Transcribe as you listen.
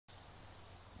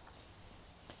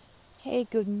Hey,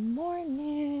 good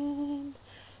morning.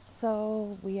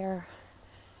 So we are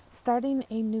starting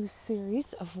a new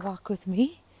series of Walk with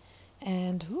Me,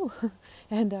 and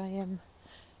and I am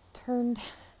turned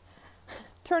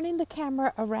turning the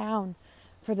camera around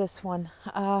for this one.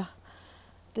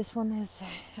 This one is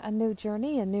a new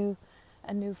journey, a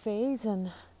new phase,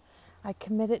 and I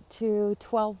committed to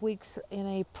 12 weeks in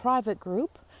a private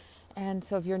group. And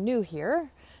so if you're new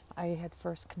here, I had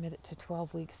first committed to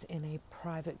 12 weeks in a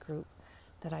private group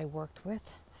that I worked with,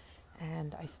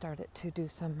 and I started to do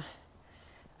some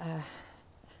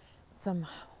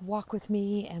walk with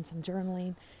me and some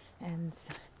journaling and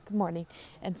good morning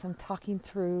and some talking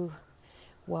through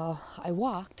while I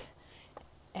walked,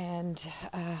 and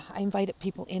I invited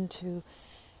people into,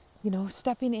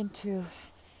 stepping into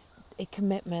a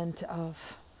commitment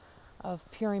of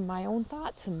peering my own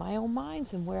thoughts and my own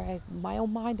minds and my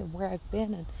own mind and where I've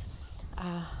been and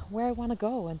where I want to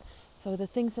go. And so the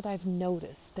things that I've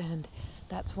noticed, and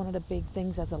that's one of the big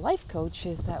things as a life coach,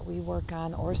 is that we work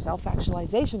on, or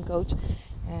self-actualization coach,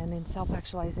 and in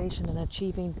self-actualization and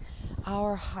achieving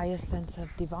our highest sense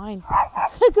of divine,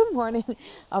 good morning,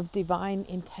 of divine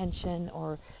intention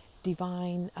or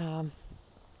divine,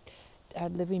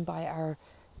 living by our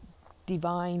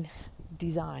divine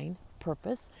design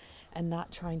purpose, and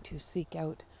not trying to seek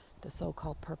out the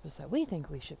so-called purpose that we think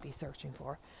we should be searching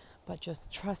for, but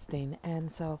just trusting.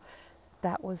 And so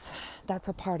that's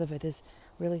a part of it, is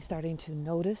really starting to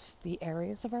notice the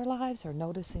areas of our lives, or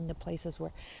noticing the places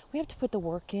where we have to put the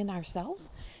work in ourselves,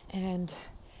 and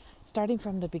starting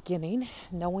from the beginning,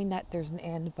 knowing that there's an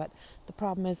end. But the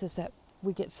problem is that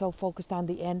we get so focused on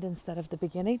the end instead of the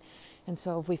beginning. And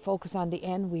so if we focus on the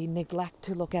end, we neglect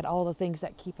to look at all the things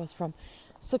that keep us from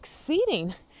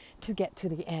succeeding to get to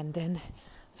the end. And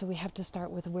so we have to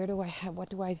start with, what do I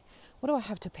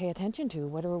have to pay attention to?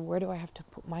 Where do I have to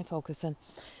put my focus in?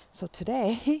 So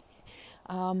today,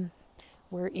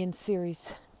 we're in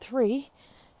series 3,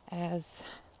 as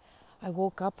I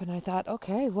woke up and I thought,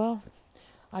 okay, well,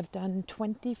 I've done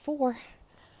 24.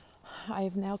 I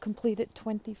have now completed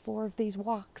 24 of these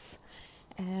walks,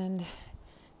 and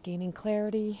gaining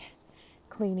clarity,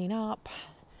 cleaning up,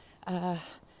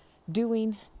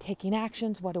 taking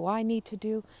actions. What do I need to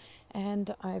do?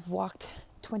 And I've walked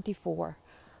 24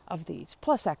 of these,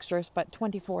 plus extras, but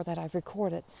 24 that I've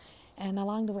recorded. And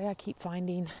along the way, I keep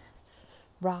finding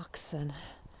rocks, and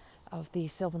of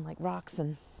these Sylvan Lake rocks,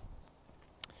 and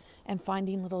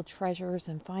finding little treasures,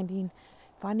 and finding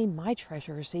my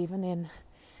treasures, even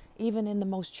in the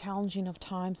most challenging of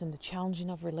times, and the challenging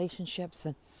of relationships,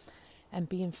 and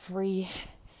being free.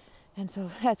 And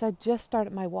so as I just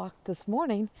started my walk this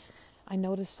morning, I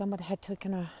noticed someone had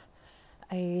taken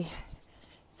a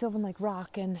Sylvan Lake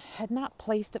rock and had not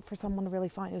placed it for someone to really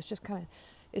find. It was just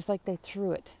it's like they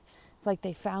threw it. It's like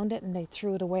they found it and they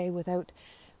threw it away without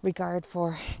regard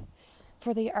for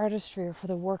the artistry or for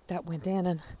the work that went in.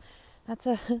 And that's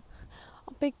a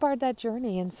big part of that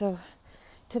journey. And so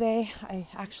today I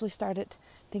actually started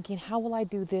thinking, how will I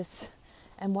do this,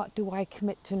 and what do I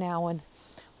commit to now, and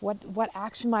what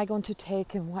action am I going to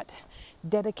take, and what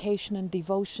dedication and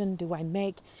devotion do I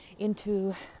make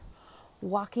into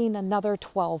walking another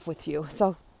 12 with you.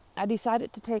 So I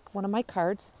decided to take one of my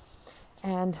cards,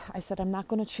 and I said, I'm not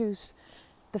going to choose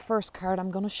the first card,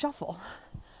 I'm going to shuffle.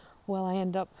 Well, I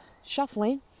ended up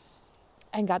shuffling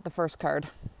and got the first card.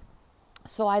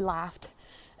 So I laughed.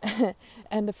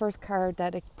 And the first card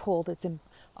that it pulled,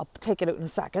 I'll take it out in a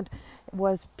second,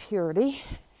 was purity,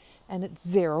 and it's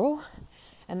 0,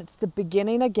 and it's the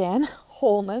beginning again,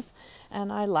 wholeness.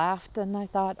 And I laughed, and I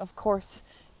thought, of course,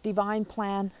 divine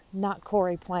plan, not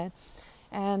Corey plan.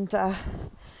 And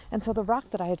so the rock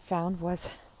that I had found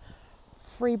was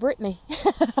Free Britney.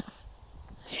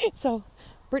 So,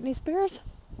 Britney Spears,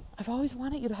 I've always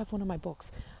wanted you to have one of my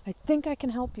books. I think I can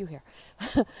help you here.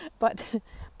 but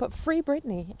Free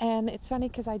Britney. And it's funny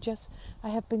because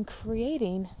I've been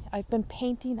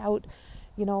painting out,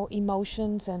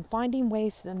 emotions, and finding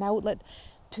ways, an outlet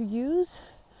to use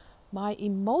my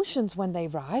emotions when they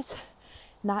rise,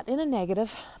 not in a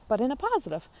negative, but in a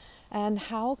positive. And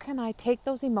how can I take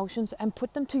those emotions and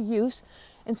put them to use,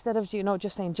 instead of,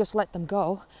 just saying, just let them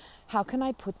go? How can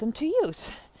I put them to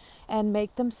use and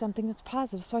make them something that's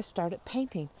positive? So I started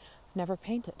painting. I've never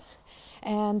painted.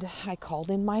 And I called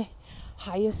in my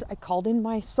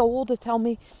soul to tell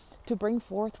me to bring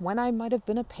forth when I might have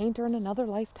been a painter in another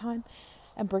lifetime,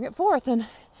 and bring it forth. And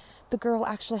the girl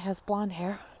actually has blonde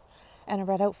hair and a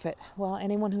red outfit. Well,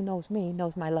 anyone who knows me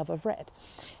knows my love of red.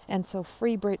 And so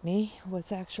Free Britney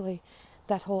was actually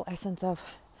that whole essence of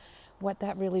what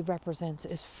that really represents,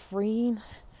 is freeing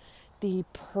the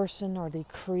person or the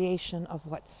creation of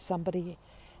what somebody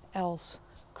else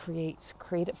creates.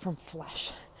 Create it from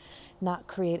flesh, not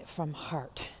create it from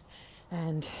heart.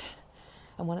 And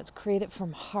when it's created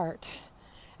from heart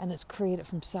and it's created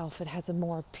from self, it has a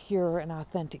more pure and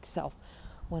authentic self.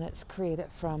 When it's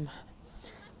created from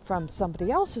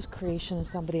somebody else's creation and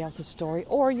somebody else's story,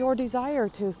 or your desire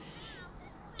to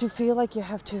feel like you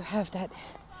have to have that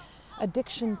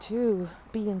addiction to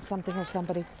being something or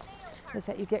somebody, is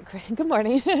that you get good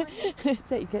morning. It's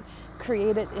that you get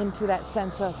created into that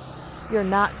sense of you're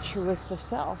not truest of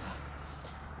self.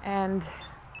 And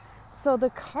so the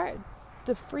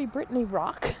Free Britney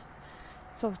rock.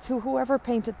 So to whoever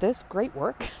painted this, great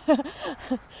work.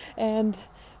 And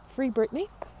Free Britney.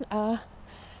 I'll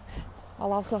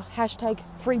also hashtag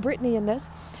Free Britney in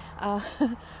this,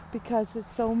 because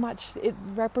it's so much, it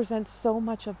represents so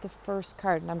much of the first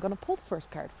card. And I'm going to pull the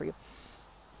first card for you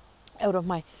out of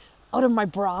my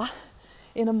bra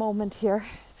in a moment here.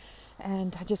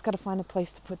 And I just got to find a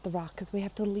place to put the rock, because we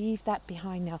have to leave that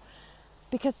behind now.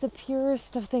 Because the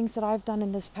purest of things that I've done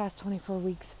in this past 24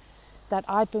 weeks, that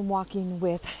I've been walking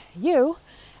with you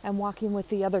and walking with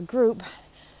the other group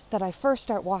that I first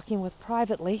start walking with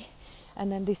privately, and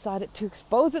then decided to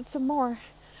expose it some more,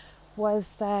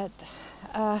 was that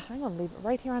I'm going to leave it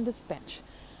right here on this bench.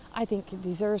 I think it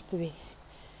deserves to be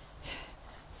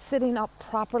sitting up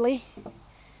properly.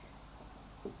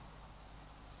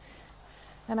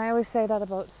 And I always say that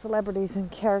about celebrities and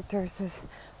characters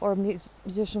or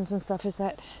musicians and stuff, is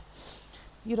that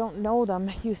you don't know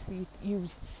them. You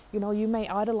know, you may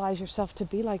idolize yourself to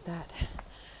be like that,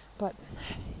 but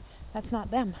that's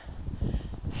not them.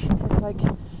 It's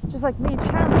just like me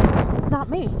channeling. It's not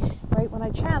me, right? When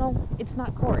I channel, it's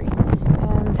not Corey.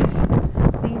 And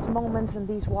these moments and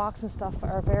these walks and stuff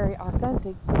are very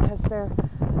authentic, because they're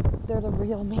the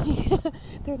real me.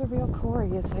 They're the real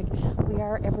Corey. It's like we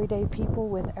are everyday people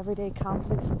with everyday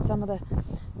conflicts, and some of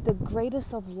the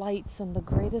greatest of lights and the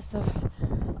greatest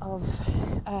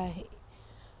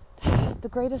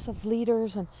of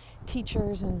leaders and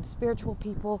teachers and spiritual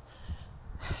people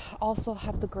also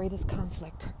have the greatest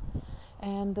conflict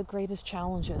and the greatest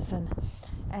challenges,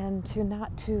 and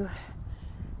to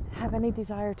have any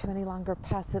desire to any longer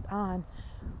pass it on,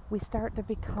 we start to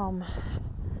become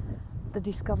the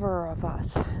discoverer of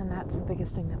us, and that's the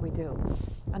biggest thing that we do.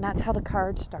 And that's how the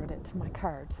cards started. My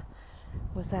cards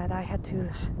was that I had to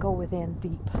go within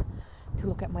deep to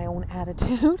look at my own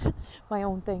attitude, my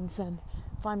own things, and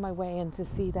find my way, and to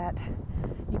see that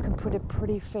you can put a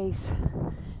pretty face.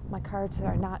 My cards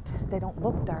are not, they don't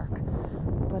look dark,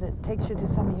 but it takes you to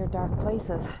some of your dark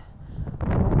places.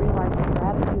 You don't realize that your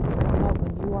attitude is coming out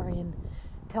when you are in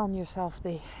telling yourself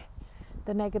the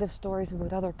negative stories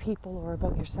about other people or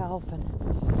about yourself, and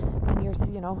you're,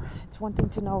 it's one thing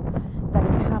to know that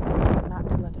it happened, but not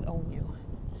to let it own you.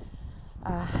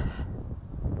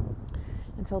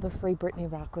 And so the Free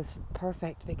Britney rock was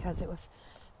perfect, because it was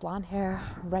blonde hair,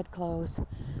 red clothes,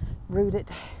 rooted,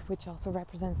 which also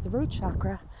represents the root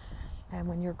chakra. And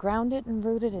when you're grounded and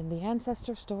rooted in the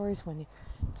ancestor stories, when you're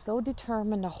so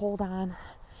determined to hold on,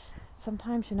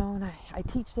 sometimes, and I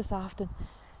teach this often,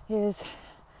 is,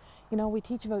 we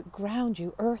teach about ground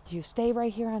you, earth you, stay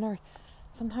right here on earth.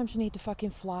 Sometimes you need to fucking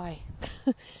fly.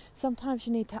 Sometimes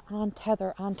you need to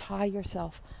untie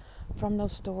yourself from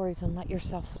those stories and let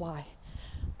yourself fly.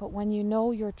 But when you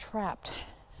know you're trapped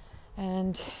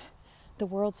and the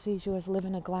world sees you as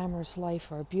living a glamorous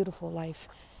life or a beautiful life,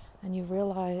 and you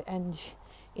realize, and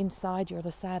inside you're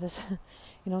the saddest,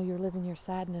 you're living your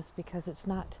sadness, because it's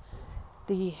not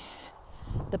the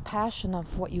passion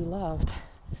of what you loved.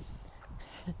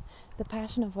 The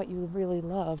passion of what you really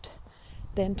loved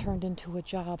then turned into a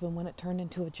job, and when it turned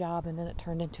into a job, and then it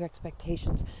turned into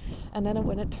expectations, and then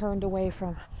when it turned away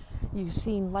from you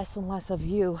seeing less and less of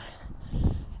you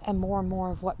and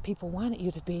more of what people wanted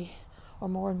you to be, or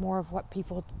more and more of what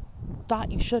people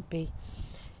thought you should be,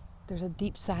 there's a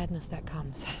deep sadness that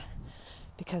comes,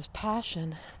 because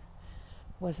passion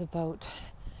was about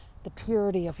the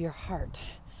purity of your heart.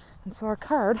 And so our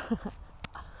card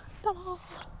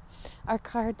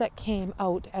that came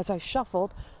out as I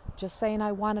shuffled, just saying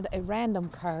I wanted a random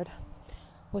card,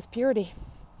 was purity.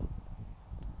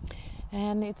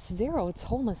 And it's 0, it's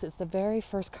wholeness. It's the very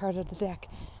first card of the deck.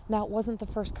 Now, it wasn't the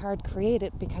first card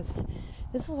created, because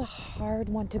this was a hard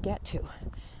one to get to.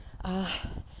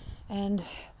 And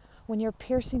when you're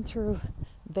piercing through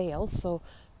veils, so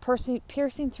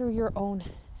piercing through your own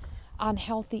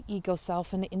unhealthy ego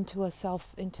self and into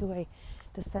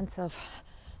the sense of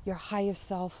your highest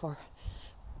self, or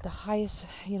the highest,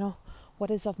 what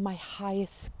is of my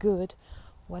highest good,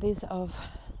 what is of,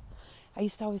 I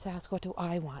used to always ask, what do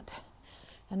I want?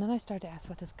 And then I started to ask,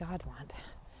 what does God want?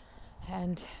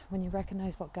 And when you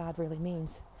recognize what God really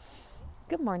means,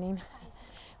 good morning.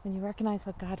 When you recognize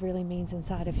what God really means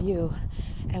inside of you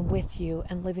and with you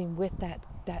and living with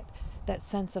that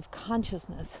sense of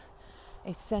consciousness,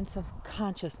 a sense of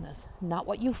consciousness, not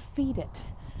what you feed it,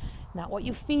 not what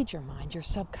you feed your mind, your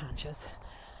subconscious,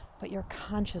 but your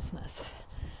consciousness.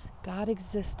 God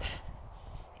exists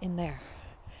in there.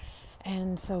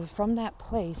 And so from that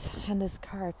place, and this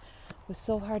card was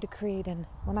so hard to create, and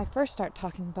when I first start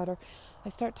talking about her, I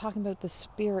start talking about the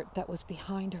spirit that was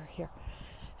behind her here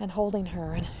and holding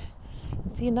her, and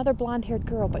see another blonde-haired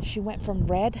girl, but she went from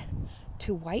red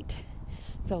to white.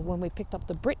 So when we picked up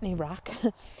the Brittany rock,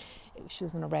 she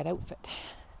was in a red outfit.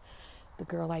 The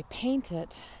girl I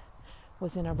painted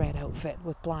was in a red outfit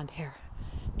with blonde hair.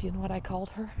 Do you know what I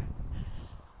called her?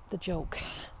 The joke.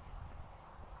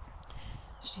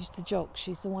 She's the joke.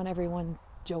 She's the one everyone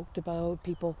joked about,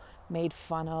 people made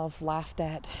fun of, laughed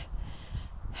at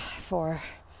for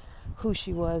who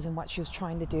she was and what she was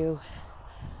trying to do.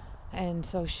 And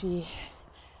so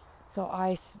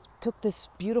I took this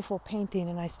beautiful painting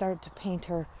and I started to paint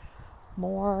her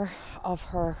more of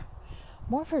her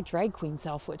drag queen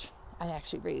self, which I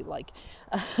actually really like.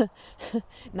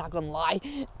 Not gonna lie,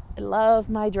 I love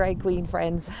my drag queen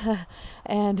friends.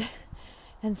 And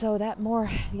so that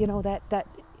more,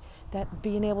 that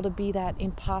being able to be that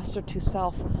imposter to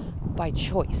self by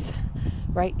choice,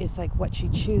 right? It's like what she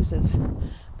chooses.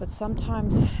 But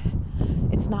sometimes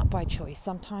it's not by choice.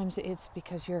 Sometimes it's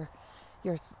because you're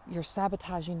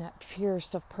sabotaging that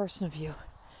purest of person of you.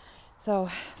 So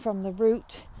from the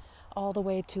root all the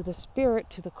way to the spirit,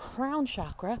 to the crown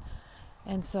chakra.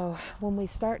 And so when we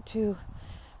start to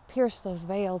pierce those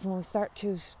veils, when we start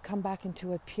to come back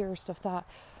into a purest of thought,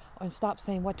 and stop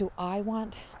saying, what do I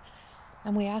want?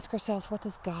 And we ask ourselves, what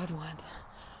does God want?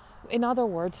 In other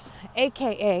words,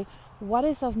 AKA, what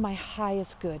is of my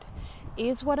highest good?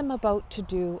 Is what I'm about to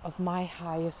do of my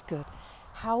highest good?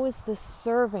 How is this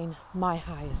serving my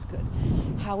highest good?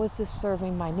 How is this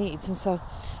serving my needs? And so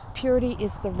purity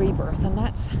is the rebirth. And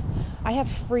I have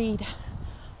freed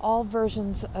all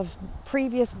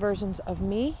previous versions of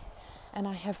me, and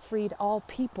I have freed all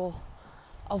people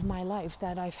of my life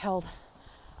that I've held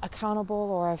accountable,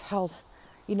 or I've held,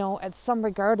 at some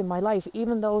regard in my life,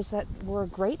 even those that were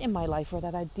great in my life or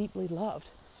that I deeply loved.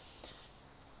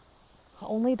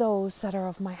 Only those that are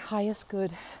of my highest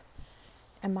good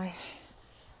and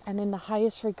in the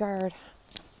highest regard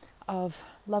of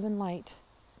love and light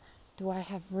do I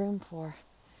have room for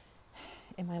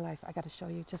in my life. I got to show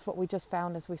you just what we just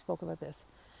found as we spoke about this.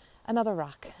 Another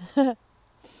rock.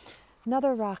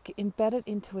 Another rock embedded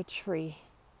into a tree.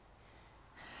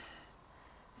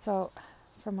 So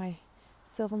for my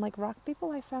Sylvan Lake rock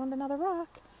people, I found another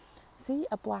rock. See,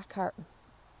 a black heart.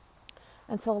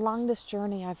 And so along this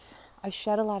journey, I've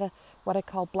shed a lot of what I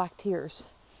call black tears,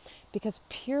 because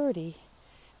purity,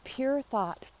 pure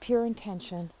thought, pure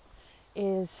intention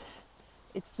it's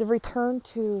the return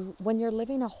to when you're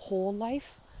living a whole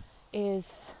life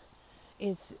is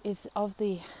of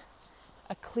a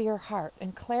clear heart,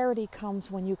 and clarity comes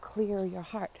when you clear your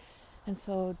heart. And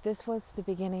so this was the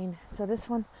beginning. So this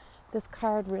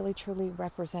card really truly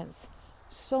represents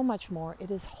so much more.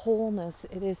 It is wholeness.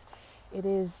 It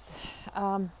is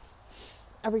a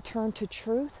return to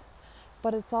truth,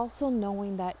 but it's also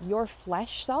knowing that your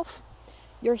flesh self,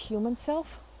 your human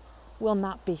self, will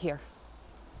not be here.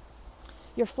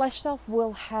 Your flesh self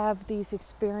will have these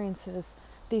experiences,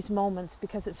 these moments,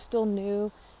 because it's still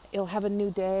new. It'll have a new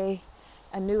day,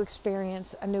 a new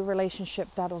experience, a new relationship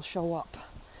that'll show up.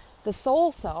 The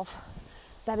soul self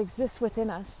that exists within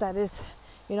us, that is,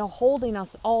 holding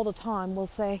us all the time, will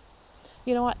say,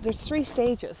 you know what, there's 3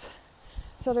 stages.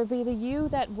 So there'll be the you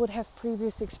that would have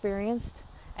previous experienced,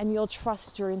 and you'll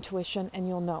trust your intuition and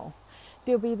you'll know.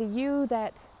 There'll be the you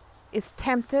that is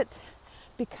tempted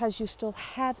because you still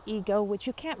have ego, which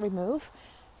you can't remove.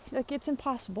 Like, it's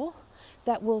impossible.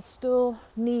 That will still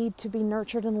need to be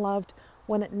nurtured and loved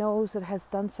when it knows it has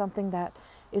done something that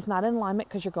is not in alignment,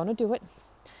 because you're going to do it.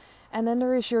 And then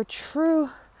there is your true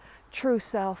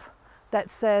self that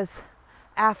says,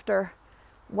 after,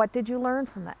 what did you learn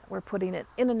from that? We're putting it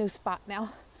in a new spot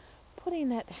now.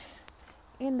 Putting it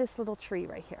in this little tree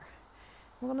right here.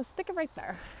 We're going to stick it right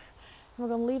there. We're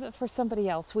going to leave it for somebody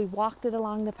else. We walked it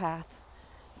along the path.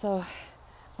 So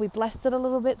we blessed it a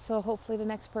little bit, so hopefully the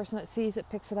next person that sees it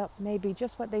picks it up, maybe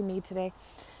just what they need today.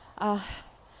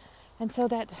 And so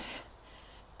that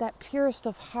purest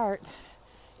of heart,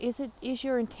 is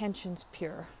your intentions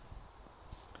pure?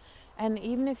 And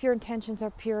even if your intentions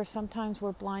are pure, sometimes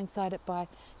we're blindsided by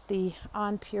the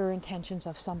unpure intentions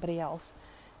of somebody else.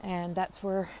 And that's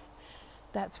where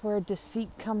deceit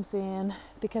comes in,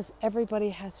 because everybody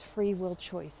has free will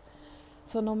choice.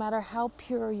 So no matter how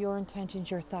pure your intentions,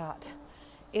 your thought,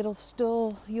 you'll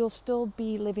still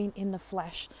be living in the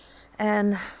flesh,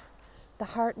 and the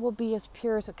heart will be as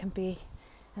pure as it can be.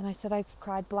 And I said I've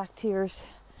cried black tears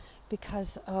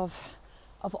because of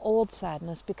old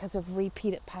sadness, because of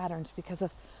repeated patterns, because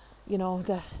of,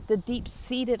 the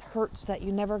deep-seated hurts that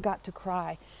you never got to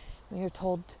cry. When you're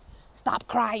told, stop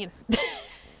crying,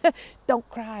 don't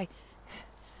cry.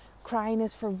 Crying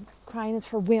is for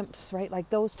wimps, right? Like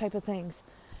those type of things.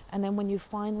 And then when you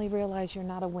finally realize you're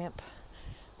not a wimp,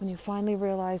 when you finally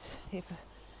realize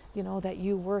that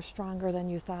you were stronger than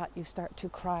you thought, you start to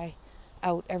cry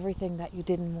out everything that you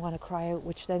didn't want to cry out,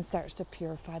 which then starts to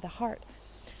purify the heart.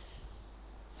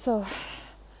 So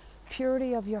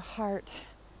purity of your heart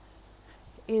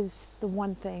is the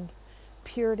one thing.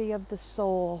 Purity of the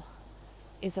soul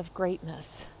is of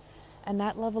greatness. And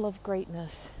that level of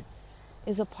greatness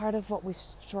is a part of what we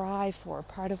strive for,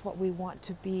 part of what we want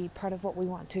to be, part of what we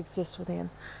want to exist within.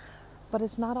 But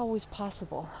it's not always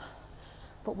possible.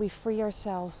 But we free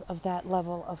ourselves of that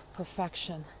level of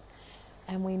perfection.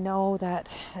 And we know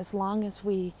that as long as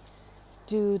we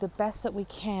do the best that we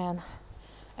can,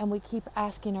 and we keep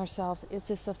asking ourselves, is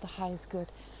this of the highest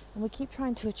good? And we keep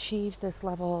trying to achieve this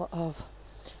level of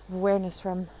awareness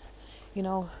from,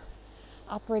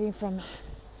 operating from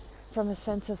a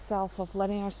sense of self, of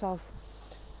letting ourselves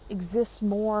exist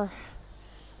more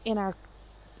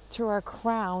through our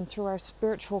crown, through our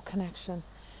spiritual connection,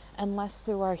 and less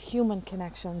through our human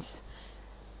connections,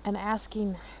 and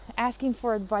asking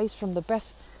for advice from the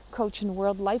best coach in the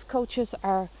world. Life coaches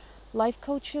are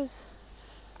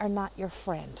not your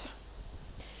friend.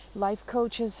 Life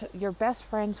coaches, your best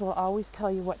friends, will always tell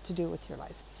you what to do with your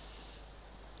life.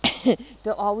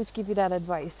 They'll always give you that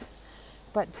advice,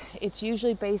 but it's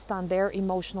usually based on their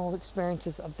emotional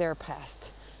experiences of their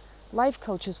past. Life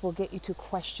coaches will get you to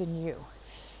question you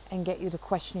and get you to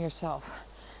question yourself.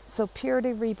 So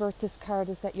Purity Rebirth, this card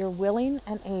is that you're willing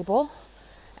and able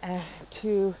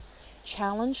to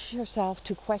challenge yourself,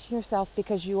 to question yourself,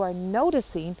 because you are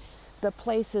noticing the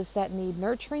places that need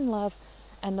nurturing love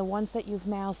and the ones that you've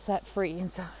now set free.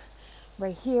 And so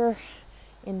right here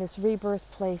in this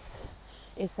rebirth place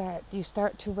is that you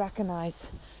start to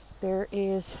recognize there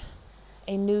is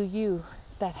a new you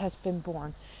that has been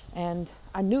born. And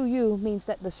a new you means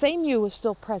that the same you is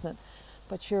still present,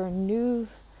 but you've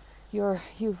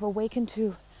awakened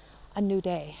to a new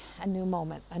day, a new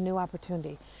moment, a new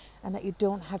opportunity, and that you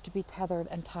don't have to be tethered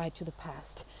and tied to the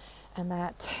past. And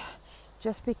that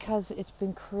just because it's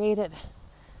been created,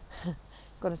 I'm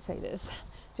going to say this,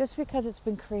 just because it's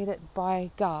been created by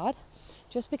God,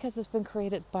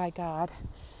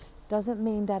 doesn't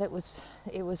mean that it was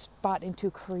brought into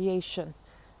creation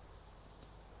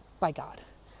by God.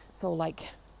 So like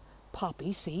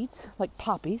poppy seeds, like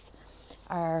poppies,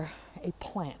 are a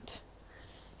plant.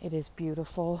 It is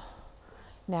beautiful.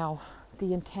 Now,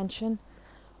 the intention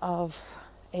of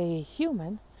a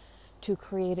human to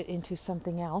create it into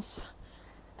something else,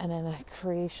 and then a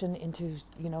creation into,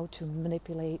 to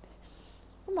manipulate,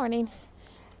 good morning,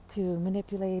 to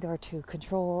manipulate or to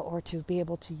control or to be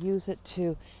able to use it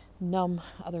to numb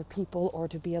other people or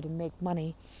to be able to make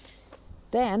money,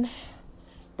 then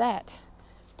that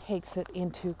takes it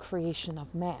into creation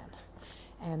of man.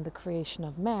 And the creation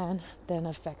of man then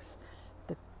affects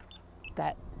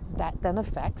that then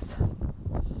affects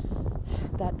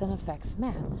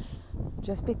man.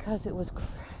 Just because it was,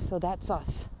 so that's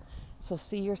us. So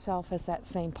see yourself as that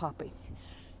same poppy.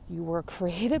 You were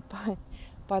created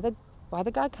by the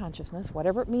God consciousness,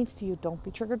 whatever it means to you. Don't be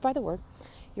triggered by the word.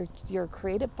 You're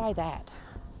created by that.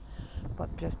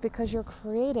 But just because you're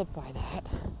created by that,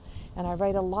 and I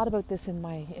write a lot about this in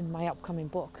my upcoming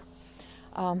book.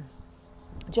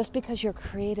 Just because you're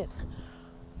created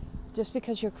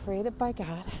by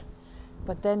God,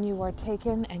 but then you are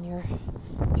taken and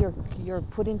you're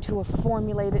put into a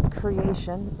formulated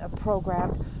creation, a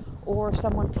program, or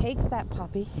someone takes that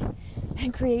puppy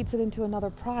and creates it into another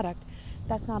product.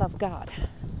 That's not of God.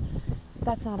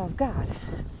 That's not of God.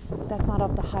 That's not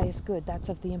of the highest good. That's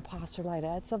of the imposter light.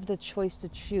 That's of the choice to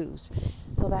choose.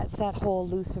 So that's that whole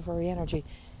Lucifer energy.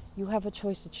 You have a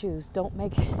choice to choose. Don't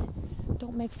make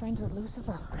friends with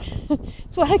Lucifer.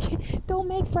 That's what I can't. Don't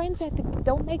make friends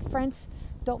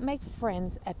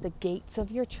at the gates of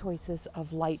your choices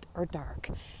of light or dark.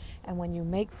 And when you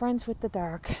make friends with the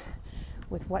dark,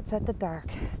 with what's at the dark,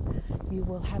 you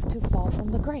will have to fall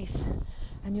from the grace,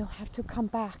 and you'll have to come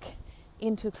back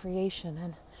into creation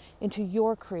and into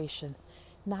your creation,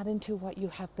 not into what you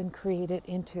have been created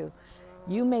into.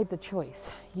 You made the choice,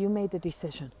 you made the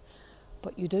decision,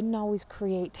 but you didn't always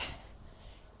create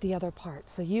the other part.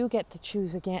 So you get to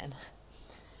choose again.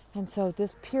 And so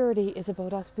this purity is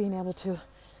about us being able to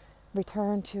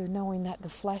return to knowing that the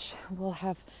flesh will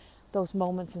have those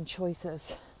moments and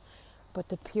choices, but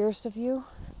the purest of you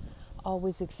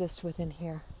always exists within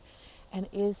here and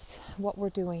is what we're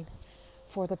doing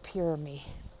for the pure me.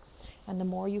 And the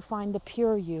more you find the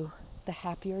pure you, the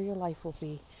happier your life will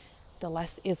be, the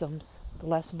less isms, the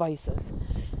less vices,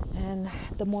 and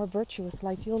the more virtuous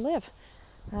life you'll live.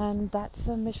 And that's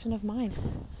a mission of mine,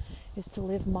 is to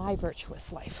live my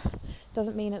virtuous life.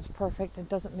 Doesn't mean it's perfect. It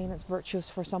doesn't mean it's virtuous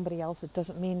for somebody else. It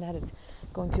doesn't mean that it's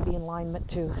going to be in alignment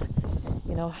to,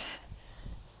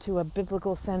 to a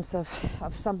biblical sense of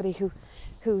somebody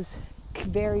who's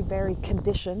very, very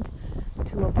conditioned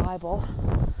to a Bible,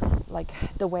 like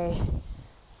the way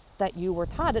that you were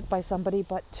taught it by somebody,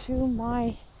 but to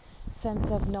my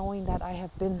sense of knowing that I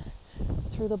have been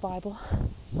through the Bible,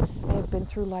 I have been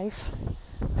through life,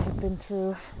 I have been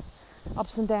through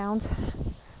ups and downs,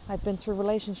 I've been through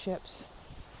relationships,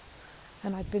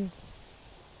 and I've been,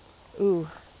 ooh,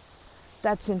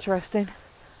 that's interesting.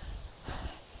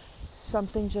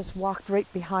 Something just walked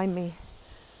right behind me.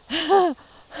 And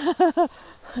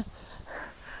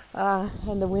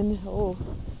the wind, oh,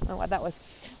 I don't know what that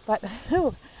was. But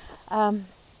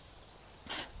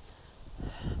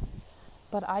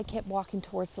I kept walking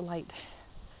towards the light.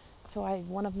 So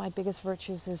one of my biggest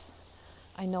virtues is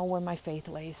I know where my faith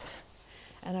lays.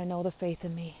 And I know the faith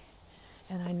in me.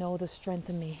 And I know the strength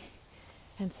in me.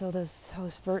 And so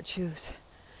those virtues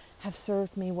have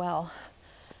served me well.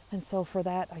 And so for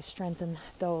that, I strengthen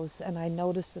those, and I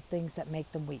notice the things that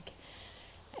make them weak.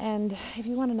 And if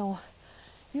you want to know,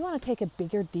 if you want to take a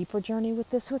bigger, deeper journey with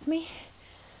this with me,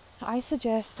 I'm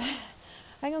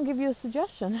going to give you a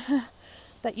suggestion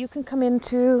that you can come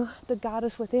into the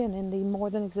Goddess Within in the More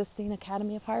Than Existing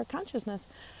Academy of Higher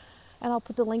Consciousness. And I'll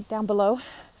put the link down below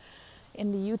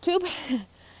in the YouTube,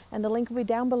 and the link will be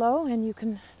down below, and you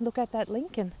can look at that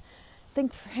link and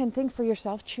think for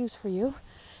yourself, choose for you.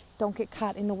 Don't get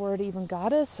caught in the word even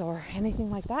goddess or anything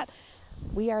like that.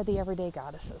 We are the everyday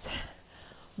goddesses.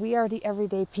 We are the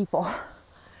everyday people.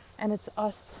 And it's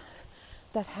us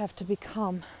that have to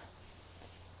become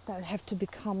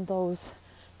those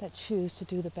that choose to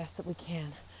do the best that we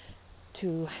can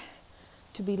to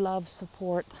be love,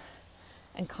 support,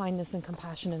 and kindness and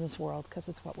compassion in this world, because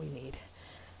it's what we need.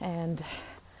 And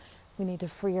we need to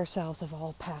free ourselves of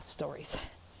all past stories.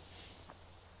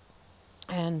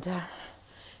 And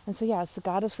so yeah, it's the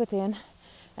Goddess Within,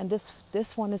 and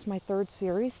this one is my third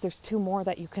series. There's 2 more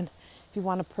that you can, if you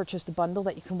want to purchase the bundle,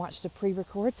 that you can watch the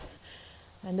pre-records.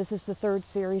 And this is the 3rd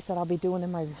series that I'll be doing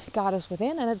in my Goddess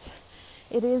Within, and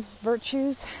it is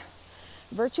virtues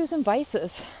and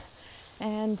vices,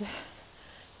 and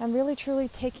I'm really truly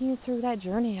taking you through that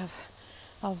journey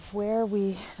of where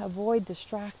we avoid,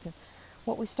 distract, and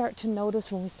what we start to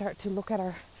notice when we start to look at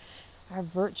our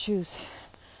virtues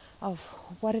of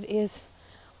what it is.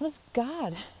 What is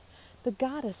God, the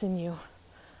goddess in you?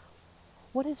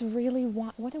 What do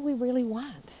we really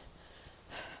want?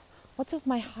 What's of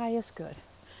my highest good?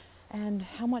 And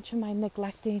how much am I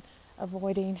neglecting,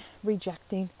 avoiding,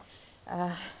 rejecting?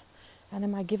 And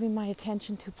am I giving my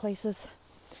attention to places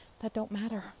that don't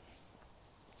matter?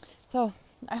 So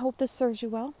I hope this serves you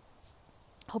well.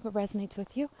 I hope it resonates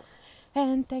with you.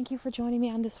 And thank you for joining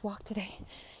me on this walk today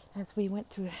as we went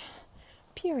through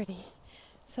purity.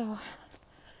 So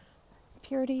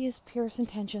purity is purest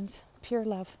intentions, pure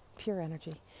love, pure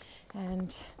energy.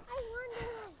 And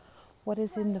what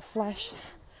is in the flesh,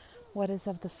 what is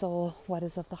of the soul, what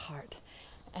is of the heart.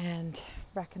 And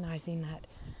recognizing that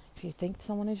if you think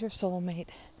someone is your soulmate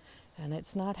and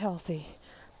it's not healthy,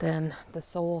 then the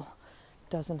soul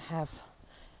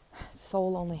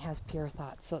only has pure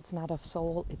thoughts. So it's not of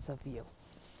soul, it's of you.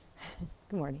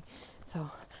 Good morning. So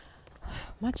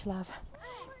much love.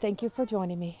 Thank you for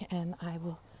joining me, and I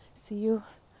will see you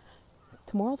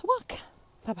tomorrow's walk.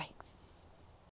 Bye-bye.